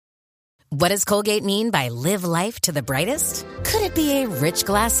What does Colgate mean by live life to the brightest? Could it be a rich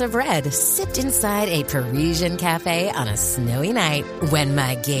glass of red sipped inside a Parisian cafe on a snowy night when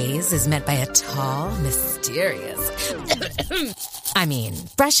my gaze is met by a tall, mysterious... I mean,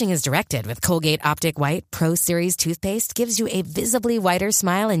 brushing is directed with Colgate Optic White Pro Series toothpaste gives you a visibly whiter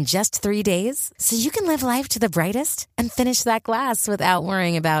smile in just 3 days, so you can live life to the brightest and finish that glass without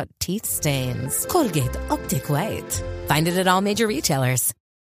worrying about teeth stains. Colgate Optic White. Find it at all major retailers.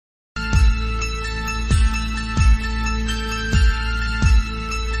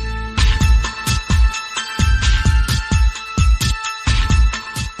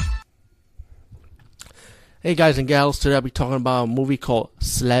 Hey guys and gals, today I'll be talking about a movie called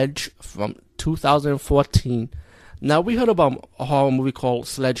Sledge from 2014. Now, we heard about a horror movie called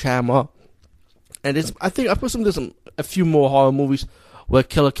Sledgehammer, and I think I presume there's a few more horror movies where a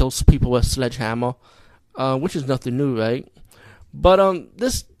killer kills people with a sledgehammer, which is nothing new, right? But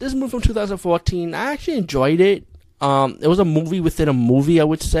this movie from 2014, I actually enjoyed it. It was a movie within a movie, I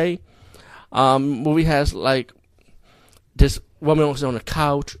would say. Movie has like this woman was on a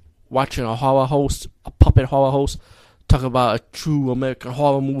couch watching a puppet horror host, talk about a true American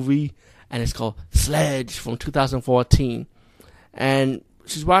horror movie, and it's called Sledge from 2014. And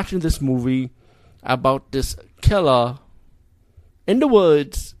she's watching this movie about this killer in the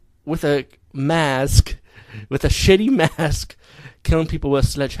woods with a mask, with a shitty mask, killing people with a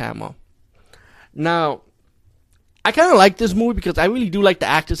sledgehammer. Now, I kind of like this movie because I really do like the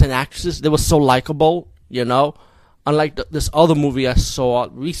actors and actresses. They were so likable, you know. Unlike this other movie I saw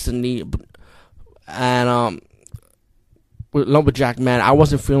recently, and with Lumberjack Man, I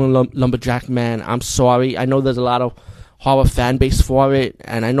wasn't feeling Lumberjack Man. I'm sorry. I know there's a lot of horror fan base for it,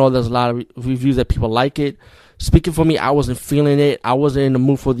 and I know there's a lot of reviews that people like it. Speaking for me, I wasn't feeling it. I wasn't in the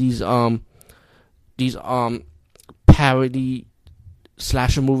mood for these parody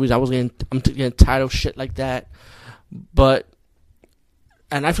slasher movies. I'm getting tired of shit like that.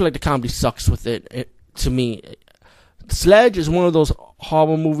 And I feel like the comedy sucks with it to me. Sledge is one of those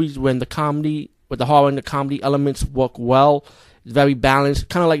horror movies when the horror and the comedy elements work well. It's very balanced,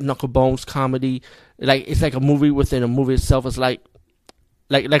 kind of like Knucklebones comedy. Like it's like a movie within a movie itself. It's like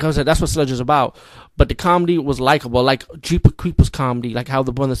I said, that's what Sledge is about. But the comedy was likable, like Jeepers Creepers comedy, like how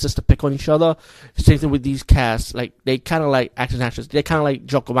the brother and sister pick on each other. Same thing with these casts. Like they kind of like actors and actresses. They kind of like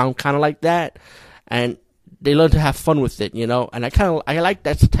joke around, kind of like that, and they learn to have fun with it, you know. And I like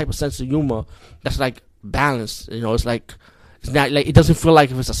that type of sense of humor. That's like balance, you know. It's not like, it doesn't feel like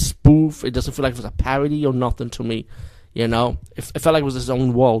if it's a spoof, it doesn't feel like if it's a parody or nothing to me, you know. It felt like it was its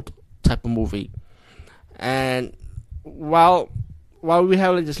own world type of movie. And while we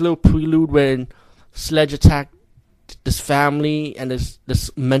have like this little prelude when Sledge attacked this family and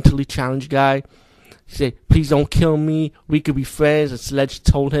this mentally challenged guy, he said, "Please don't kill me. We could be friends." And Sledge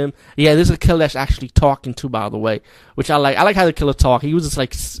told him, "Yeah, this is a killer that's actually talking to, by the way," which I like. I like how the killer talk. He was just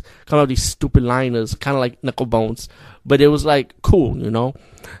like kind of these stupid liners, kind of like Knucklebones, but it was like cool, you know.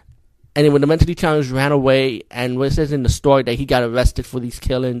 And when the mentally challenged ran away, and what it says in the story that he got arrested for these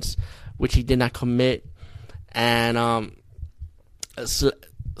killings, which he did not commit, and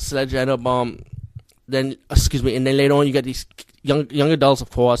Sledge ended up then later on you get these young adults, of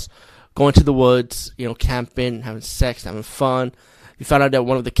course, going to the woods, you know, camping, having sex, having fun. You find out that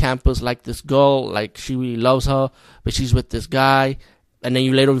one of the campers liked this girl, like she really loves her, but she's with this guy. And then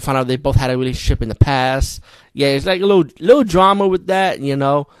we find out they both had a relationship in the past. Yeah, it's like a little drama with that, you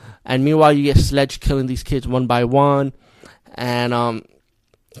know. And meanwhile, you get Sledge killing these kids one by one, and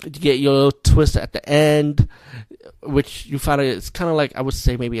you get your little twist at the end, which you find out it's kind of like, I would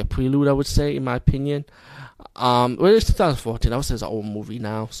say maybe a prelude. I would say, in my opinion. Well, it's 2014. I would say it's an old movie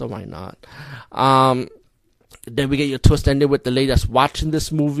now, so why not? Then we get your twist ending with the lady that's watching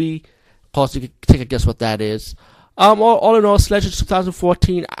this movie. Of course, you can take a guess what that is. All in all, Sledge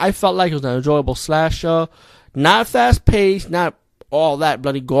 2014, I felt like it was an enjoyable slasher. Not fast paced, not all that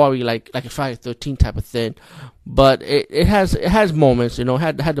bloody gory like a Friday the 13th type of thing. But it has moments, you know.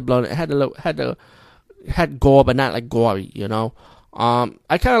 Had the blood, had gore, but not like gory, you know. I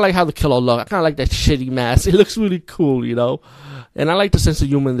kind of like how the killer looked. I kind of like that shitty mask. It looks really cool, you know. And I like the sense of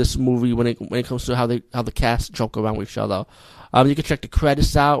humor in this movie when it comes to how the cast joke around with each other. You can check the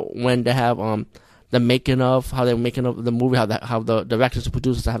credits out when they have the making of, how they're making of the movie, how the directors and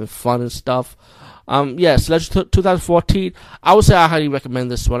producers are having fun and stuff. Sledge 2014. I would say I highly recommend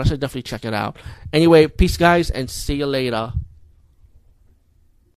this one. I should definitely check it out. Anyway, peace guys, and see you later.